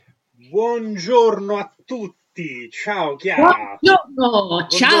Buongiorno a tutti, ciao Chiara. Buongiorno,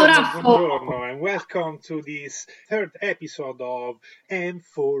 ciao Raffo. Buongiorno, and welcome to this third episode of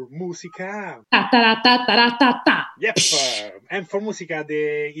M4 Musica. Ta ta ta ta ta ta. Yep, M4 Musica,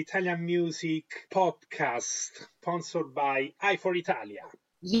 the Italian music podcast sponsored by i4Italia.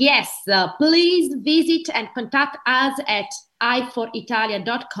 Yes, please visit and contact us at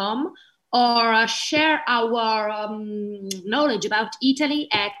i4italia.com or share our knowledge about Italy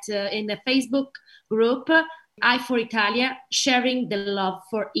in the Facebook group i4Italia, sharing the love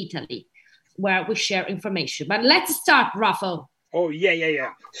for Italy, where we share information. But let's start, Raffo. Oh,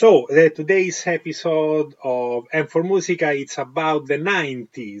 yeah. So, today's episode of M4 Musica, it's about the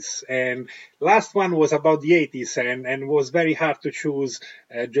 90s. And last one was about the 80s and was very hard to choose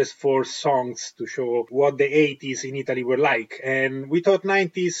just 4 songs to show what the 80s in Italy were like. And we thought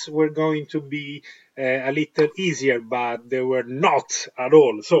 90s were going to be a little easier, but they were not at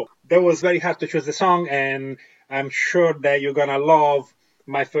all. So, that was very hard to choose the song, and I'm sure that you're gonna love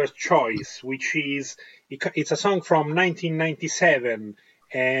my first choice, which is it's a song from 1997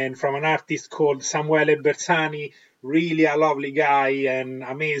 and from an artist called Samuele Bersani, really a lovely guy and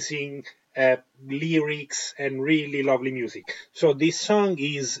amazing lyrics and really lovely music. So this song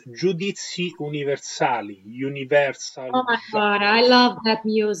is Giudizi Universali, Universal. Oh my God, I love that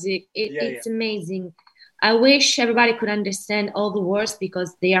music. It's amazing. I wish everybody could understand all the words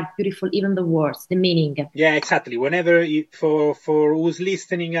because they are beautiful, even the words, the meaning. Yeah, exactly. Whenever, for who's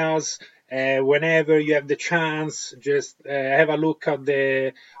listening us, whenever you have the chance, just have a look at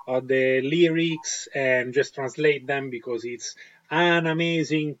the lyrics and just translate them because it's an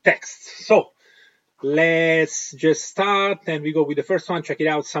amazing text. So let's just start and we go with the first one. Check it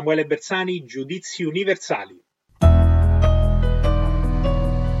out. Samuele Bersani, Giudizi Universali.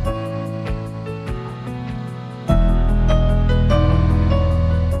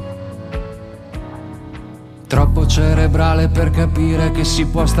 Troppo cerebrale per capire che si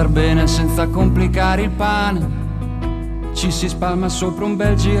può star bene senza complicare il pane. Ci si spalma sopra un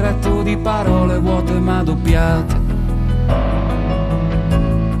bel giretto di parole vuote ma doppiate.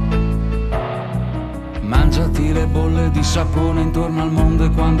 Mangiati le bolle di sapone intorno al mondo e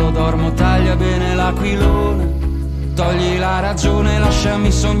quando dormo taglia bene l'aquilone. Togli la ragione,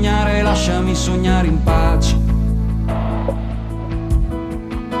 lasciami sognare in pace.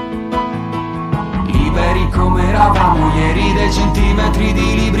 Liberi come eravamo ieri, dei centimetri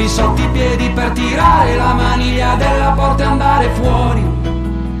di libri sotto i piedi per tirare la maniglia della porta e andare fuori.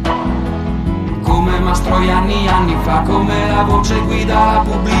 Come Mastroianni anni fa, come la voce guida la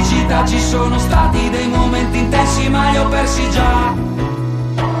pubblicità. Ci sono stati dei momenti intensi ma li ho persi già.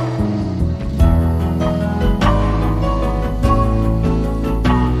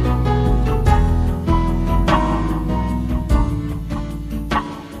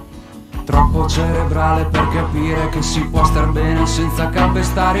 Troppo cerebrale per capire che si può star bene senza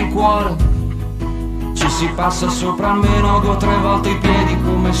calpestare il cuore. Ci si passa sopra almeno 2 o 3 volte i piedi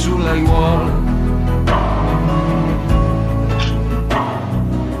come sulle aiuole.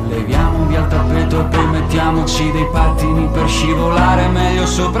 Leviamo via il tappeto e poi mettiamoci dei pattini per scivolare meglio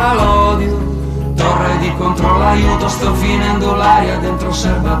sopra l'odio. Torre di controllo, aiuto, sto finendo l'aria dentro il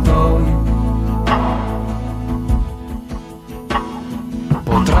serbatoio.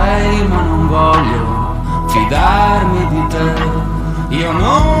 Potrei ma non voglio fidarmi di te. Io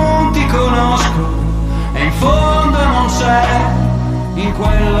non ti conosco e in fondo non c'è in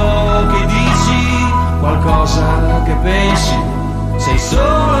quello che dici qualcosa che pensi. Sei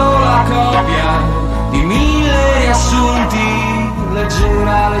solo la copia di 1000 riassunti.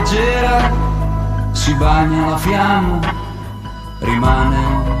 Leggera, si bagna la fiamma, rimane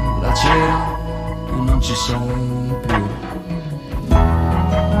la cera e non ci sei più.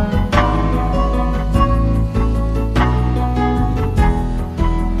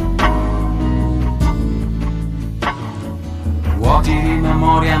 Vuoti di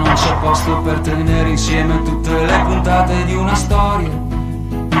memoria, non c'è posto per tenere insieme tutte le puntate di una storia.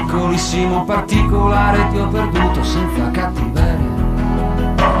 Piccolissimo particolare ti ho perduto senza cattiveria.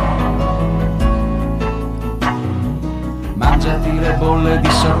 Mangiati le bolle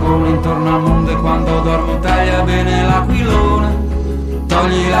di sapone intorno al mondo e quando dormo taglia bene l'aquilone.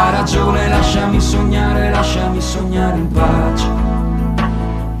 Togli la ragione, lasciami sognare in pace.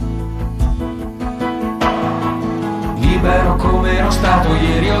 Libero come ero stato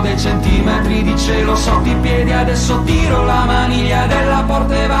ieri, ho dei centimetri di cielo sotto i piedi. Adesso tiro la maniglia della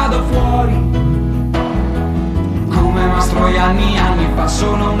porta e vado fuori. Come Mastroianni anni fa,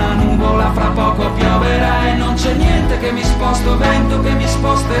 sono una nuvola, fra poco pioverà e non c'è niente che mi sposto, vento che mi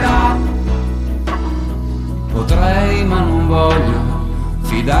sposterà. Potrei ma non voglio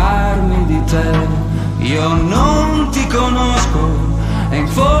fidarmi di te. Io non ti conosco e in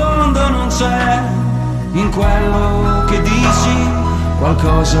fondo non c'è in quello che dici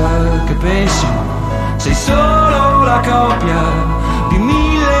qualcosa che pensi. Sei solo la copia di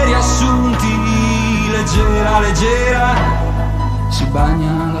 1000 riassunti, leggera, leggera. Si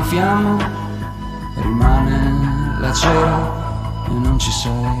bagna la fiamma, rimane la cera e non ci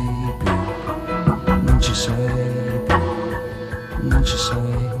sei più, non ci sei più, non ci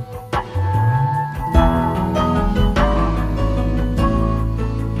sei.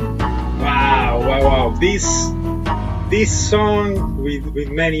 Wow, this song with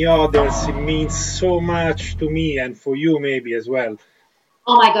many others, it means so much to me and for you maybe as well.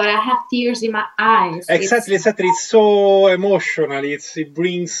 Oh my God, I have tears in my eyes. Exactly. It's so emotional. It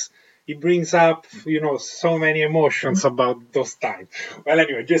brings up, so many emotions about those times. Well,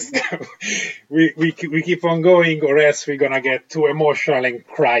 anyway, just we keep on going, or else we're gonna get too emotional and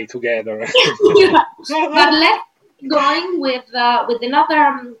cry together. Yeah. But let's going with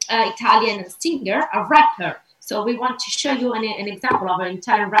another Italian singer, a rapper. So we want to show you an example of an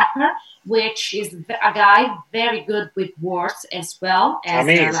Italian rapper, which is a guy very good with words as well. As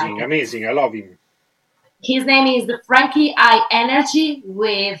amazing. I love him. His name is Frankie I Energy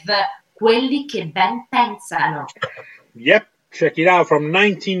with Quelli che ben pensano. Yep, check it out from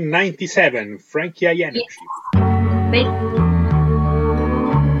 1997, Frankie I Energy. Yes.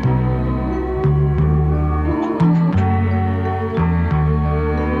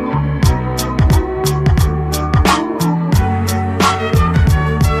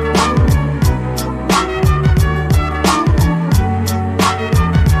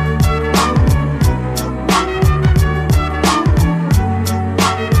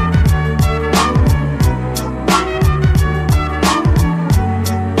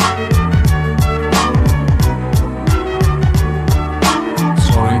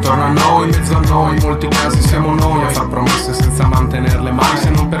 In molti casi siamo noi a far promesse senza mantenerle mai, se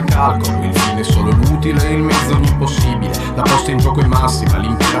non per calcolo. Il fine è solo l'utile e il mezzo ogni possibile. La posta in gioco è massima,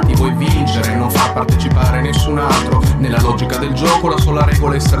 l'imperativo è vincere, non far partecipare nessun altro. Nella logica del gioco la sola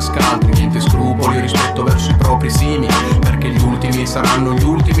regola è essere scaltri, niente scrupoli e rispetto verso i propri simili, perché gli ultimi saranno gli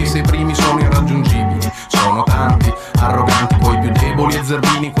ultimi se i primi sono irraggiungibili. Sono tanti, arroganti coi più deboli e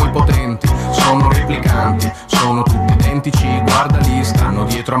zerbini coi potenti. Sono replicanti, sono tutti identici, guarda lì, stanno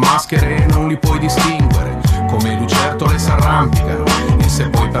dietro a maschere e non li puoi distinguere. Come lucertole s'arrampicano e se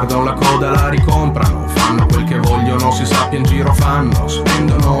poi perdono la coda la ricomprano. Fanno quel che vogliono, si sappia in giro fanno,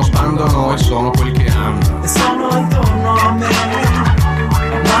 spendono, spandono e sono quel che hanno. E sono intorno a me,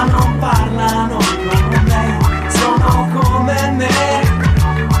 ma non parlano come me. Sono come me,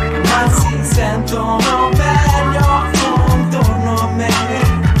 ma si sentono meglio. Sono intorno a me,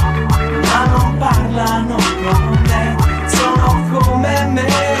 ma non parlano come me. Sono come me,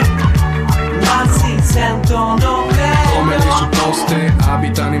 ma si sentono meglio. Come le supposte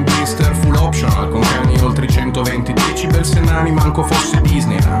abitano in blister full optional, con cani oltre i 120 decibel, se nani manco fosse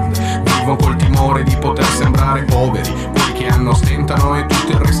Disneyland. Vivono col timore di poter sembrare poveri, quelli che hanno stentano e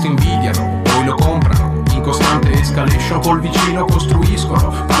tutto il resto invidiano, poi lo comprano. In costante escalation col vicino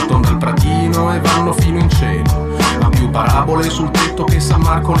costruiscono, partono dal pratino e vanno fino in cielo. Ha più parabole sul tetto che San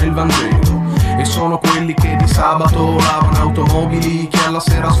Marco nel Vangelo. E sono quelli che di sabato lavano automobili, che alla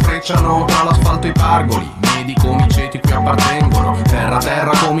sera sfrecciano tra l'asfalto e i pargoli. Medi come i ceti cui appartengono, terra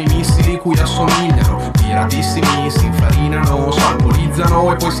terra come i missili cui assomigliano. Piratissimi si infarinano,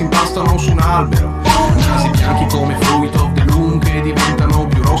 salporizzano e poi si impastano su un albero. Nasi bianchi come Fruit of the Loom, che diventano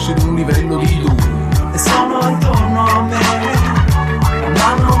più rossi di un livello di Doom. E sono intorno a me,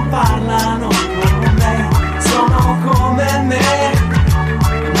 ma non parlano come me. Sono come me,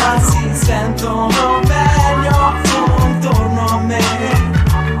 ma si sentono meglio. Sono intorno a me,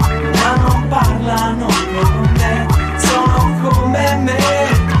 ma non parlano come me. Sono come me,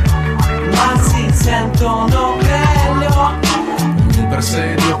 ma si sentono meglio. Ognuno per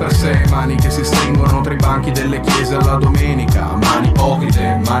sé, Dio per sé, mani che si stringono tra i banchi delle chiese alla domenica. Mani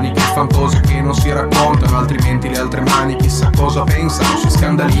ipocrite, mani che fan cose che non si raccontano, altrimenti le altre mani chissà cosa pensano, si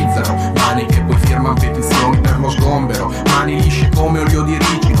scandalizzano. Mani che poi firmano petizioni per lo sgombero, mani lisce come olio di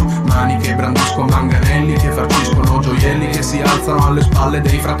ricino, mani che brandiscono manganelli, che farciscono gioielli, che si alzano alle spalle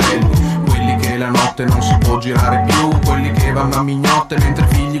dei fratelli. Quelli che la notte non si può girare più, quelli che vanno a mignotte mentre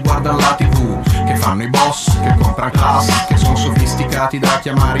i figli guardano la TV, che fanno i boss, che comprano class, che sono sofisticati da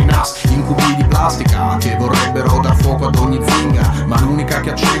chiamare i NAS, incubi di plastica, che vorrebbero dar fuoco ad ogni zinga, ma l'unica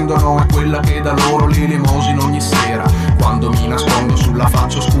che accendono è quella che da loro li elemosina ogni sera, quando mi nascondo sulla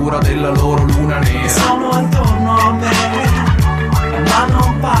faccia oscura della loro luna nera. Sono intorno a me, ma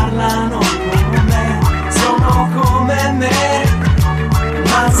non parlano come me. Sono come me,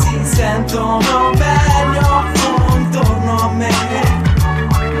 sentono meglio, sono intorno a me,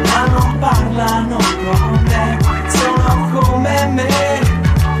 ma non parlano con me, sono come me,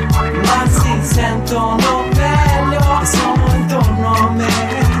 ma si sentono meglio, sono intorno a me,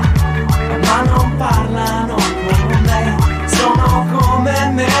 ma non parlano con me, sono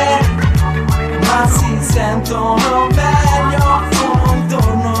come me, ma si sentono meglio, sono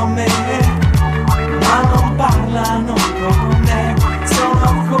intorno a me, ma non parlano con me,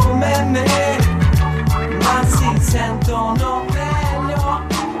 sono come me, ma si sentono meglio.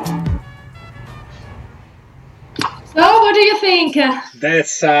 So, what do you think?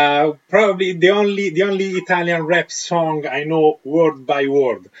 That's probably the only Italian rap song I know word by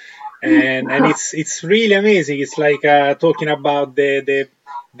word, and it's really amazing. It's like talking about the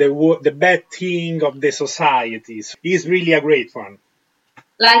bad thing of the societies. It's really a great one.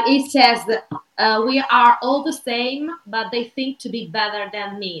 Like it says, we are all the same, but they think to be better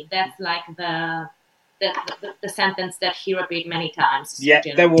than me. That's like the sentence that he repeat many times. Yeah,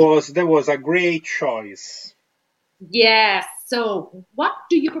 you know? that was a great choice. Yes. So, what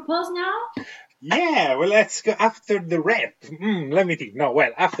do you propose now? Yeah, well, let's go after the rap. Let me think. No,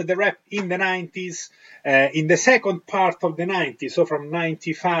 well, after the rap in the 90s, in the second part of the 90s, so from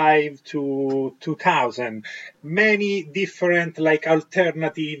 95 to 2000, many different like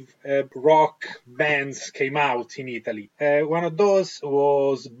alternative rock bands came out in Italy. One of those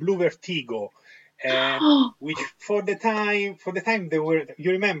was Blue Vertigo. Which for the time they were,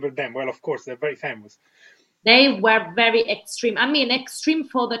 you remember them? Well, of course, they're very famous. They were very extreme. I mean, extreme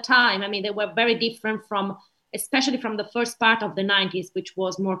for the time. I mean, they were very different from, especially from the first part of the 90s, which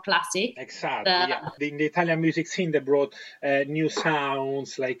was more classic. Exactly, yeah. In the Italian music scene, they brought new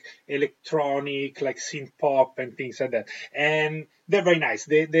sounds like electronic, like synth pop and things like that. And they're very nice.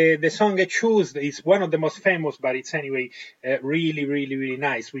 The song I choose is one of the most famous, but it's anyway really, really, really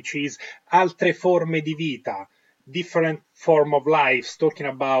nice, which is Altre forme di vita, different form of lives, talking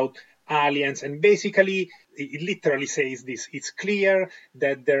about aliens. And basically, it literally says this: it's clear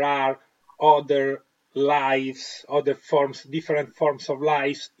that there are other lives, other forms, different forms of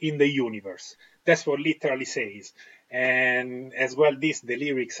lives in the universe. That's what literally says. And as well, the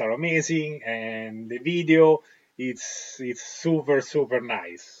lyrics are amazing, and the video, it's super, super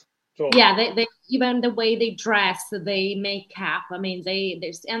nice. So yeah, they even the way they dress, they make up. I mean,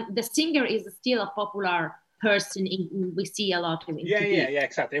 and the singer is still a popular person. We see a lot of yeah,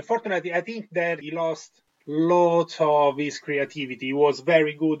 exactly. Unfortunately, I think that he lost lots of his creativity. He was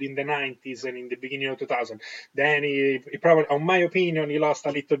very good in the 90s and in the beginning of 2000. Then he probably, in my opinion, he lost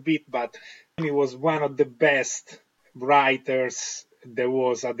a little bit, but he was one of the best writers there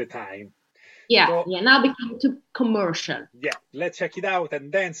was at the time. Yeah, so, now become too commercial. Yeah, let's check it out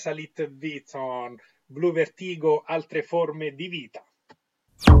and dance a little bit on Blue Vertigo, Altre forme di vita.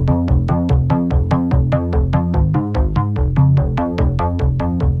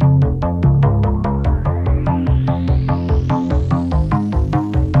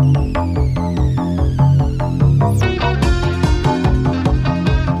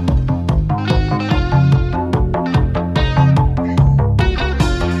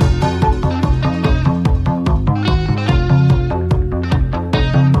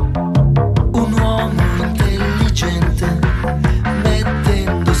 Un uomo intelligente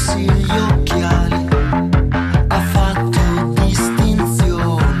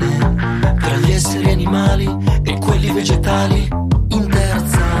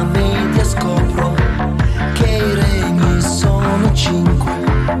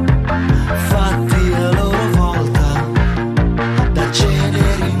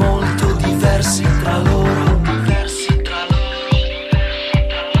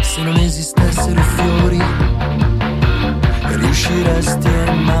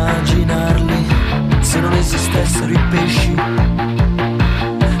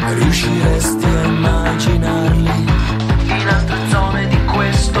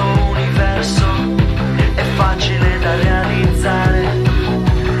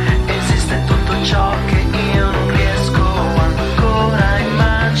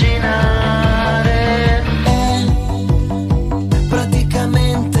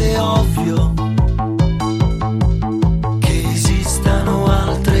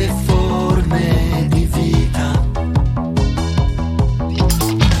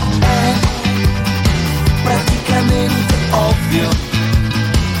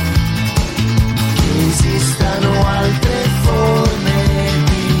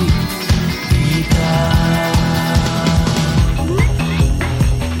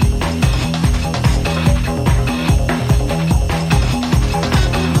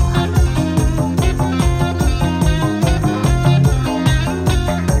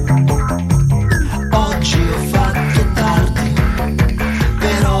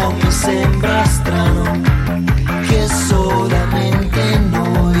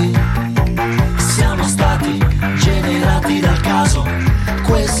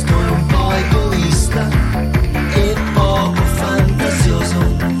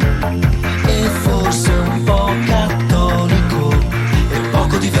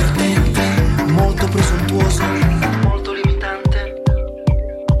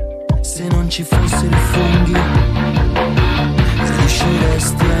ci fossero i funghi,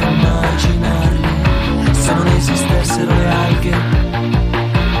 riusciresti a immaginarli? Se non esistessero le alghe,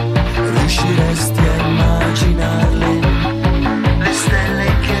 riusciresti a immaginarli? Le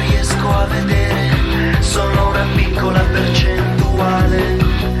stelle che riesco a vedere sono una piccola percentuale.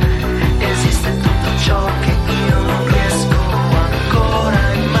 Esiste tutto ciò che io non riesco ancora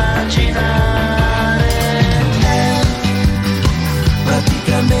a immaginare. È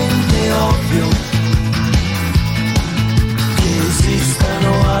praticamente ovvio che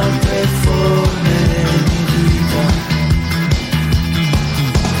esistano altre forme di vita.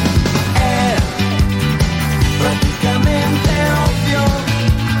 È praticamente ovvio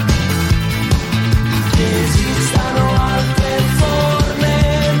che esistano altre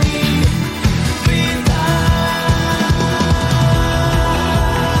forme di vita. Praticamente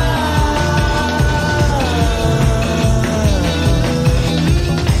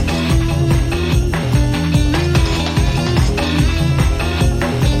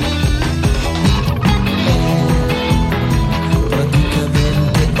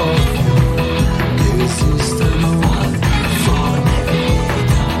ovvio che esistano altre forme di vita.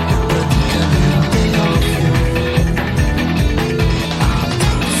 Praticamente ovvio altre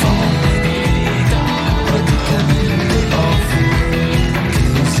forme di vita. Praticamente ovvio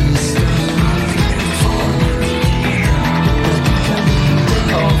che esistano altre forme di vita.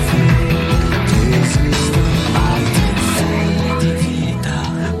 Praticamente ovvio che esistono altre forme di vita.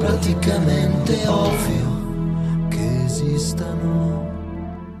 Praticamente ovvio che esistano.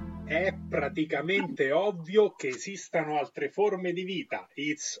 È praticamente ovvio che esistano altre forme di vita.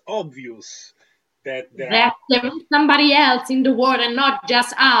 It's obvious that there are. That there is somebody else in the world and not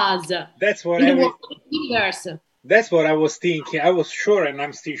just us. That's what In the every, world of the universe. that's what I was thinking. I was sure, and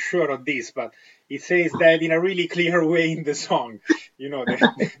I'm still sure of this, but it says that in a really clear way in the song. You know,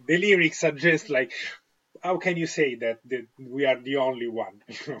 the lyrics are just like, how can you say that we are the only one?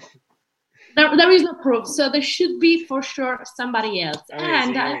 You know? There is no proof, so there should be for sure somebody else. Amazing,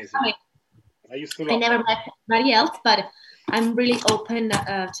 And amazing. I used to I love never that. met anybody else, but I'm really open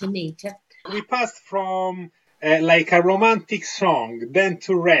to meet. We passed from like a romantic song, then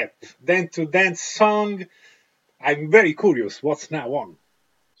to rap, then to dance song. I'm very curious. What's now on?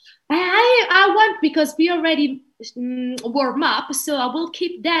 I want, because we already warm up, so I will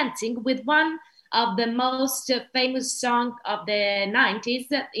keep dancing with one of the most famous song of the 90s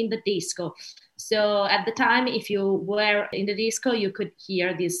in the disco. So at the time, if you were in the disco, you could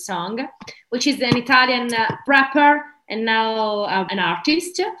hear this song, which is an Italian rapper and now an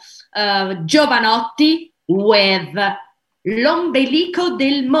artist, Giovanotti, with L'ombelico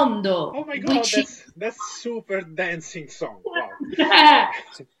del mondo. Oh my God, which that's super dancing song. Wow.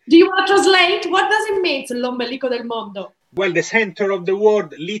 Do you want to translate? What does it mean, L'ombelico del mondo? Well, the center of the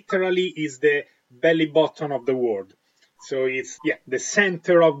world literally is the belly button of the world. So it's, the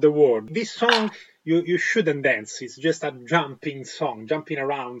center of the world. This song, you shouldn't dance. It's just a jumping song, jumping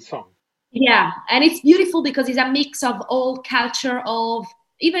around song. Yeah, and it's beautiful because it's a mix of all culture, of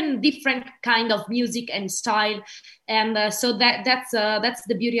even different kind of music and style, and so that's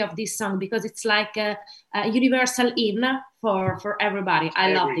the beauty of this song, because it's like a universal hymn for everybody.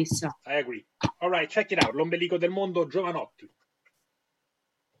 I love agree. this song. I agree. All right, check it out. L'ombelico del mondo, Giovanotti.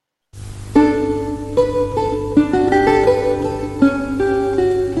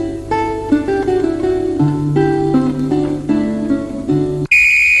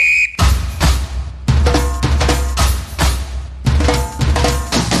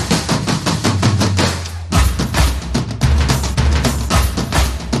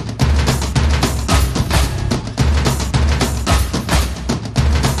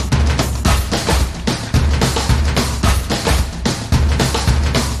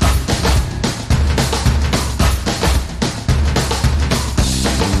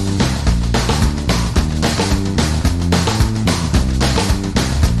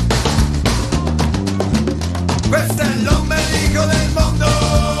 Questo è l'ombelico del mondo.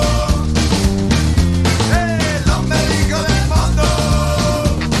 L'ombelico del mondo.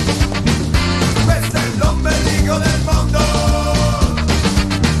 Questo è l'ombelico del mondo.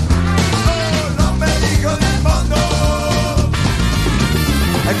 L'ombelico del mondo.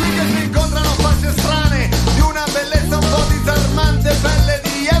 È qui che si incontrano facce strane, di una bellezza un po' disarmante, pelle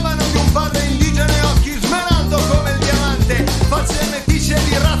di ebano di un padre indigene, occhi smeraldo come il diamante, facce meticce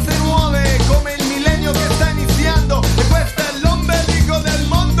di razze nuove come il millennio che sta iniziando. E questo è l'ombelico del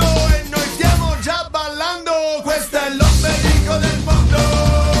mondo e noi stiamo già ballando. Questo è l'ombelico del mondo.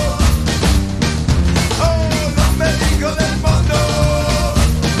 Oh, l'ombelico del mondo.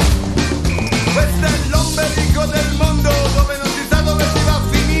 Questo è l'ombelico del mondo, dove non si sa dove si va a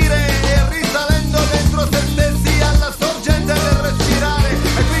finire e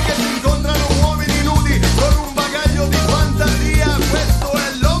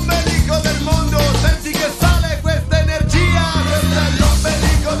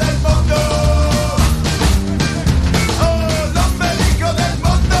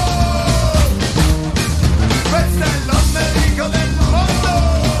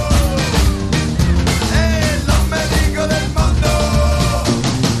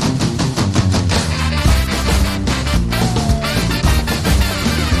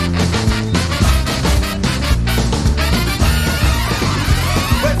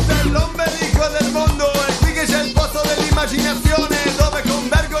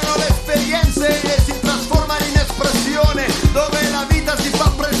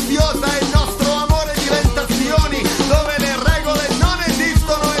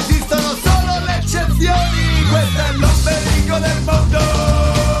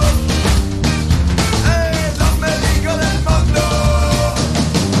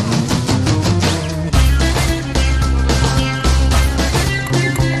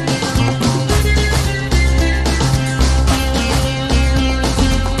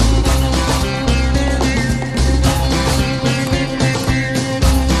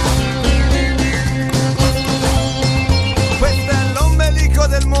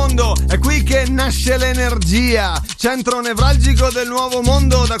energia, centro nevralgico del nuovo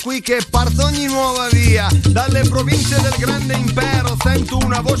mondo, da qui che parto ogni nuova via. Dalle province del grande impero sento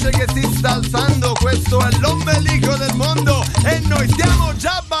una voce che si sta alzando. Questo è l'ombelico del mondo e noi stiamo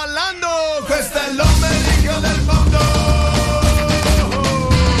già ballando. Questo è l'ombelico del mondo.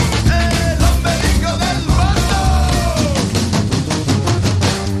 È l'ombelico del mondo.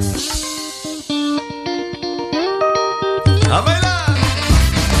 A bailar.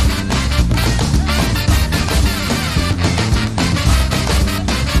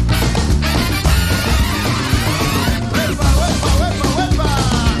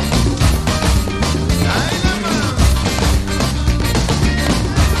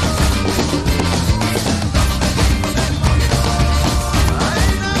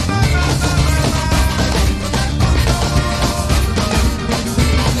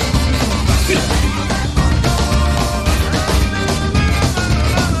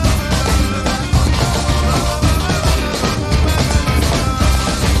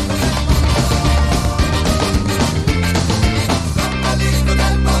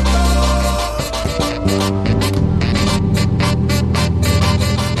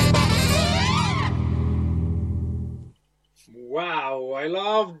 Wow, I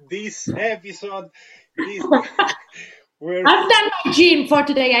love this episode. This were I've done my gym for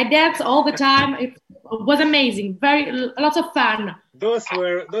today. I dance all the time. It was amazing. Lots of fun. those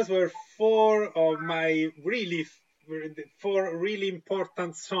were four of my four really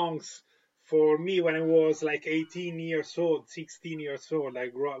important songs for me when I was like 18 years old, 16 years old. We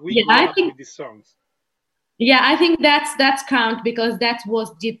grew up with these songs. Yeah, I think that's count because that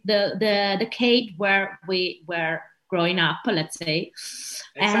was the decade where we were growing up, let's say.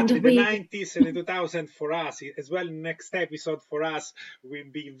 Exactly, And the we 90s and the 2000s for us as well. Next episode for us will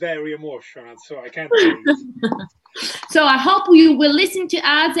be very emotional, so I can't wait. So I hope you will listen to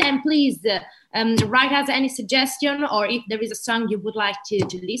us and please write us any suggestion or if there is a song you would like to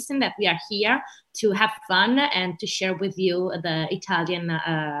listen, that we are here to have fun and to share with you the Italian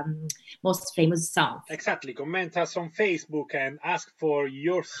most famous songs. Exactly, comment us on Facebook and ask for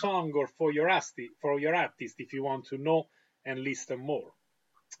your song or for your artist if you want to know and listen more.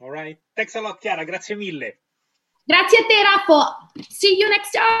 All right, thanks a lot, Chiara, grazie mille. Grazie a te, Raffo. See you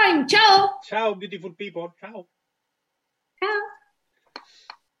next time. Ciao. Ciao, beautiful people. Ciao. Ciao.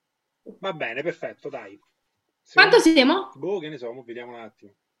 Va bene, perfetto, dai. Quanto siamo? Boh, che ne so, vediamo un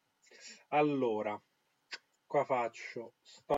attimo. Allora, qua faccio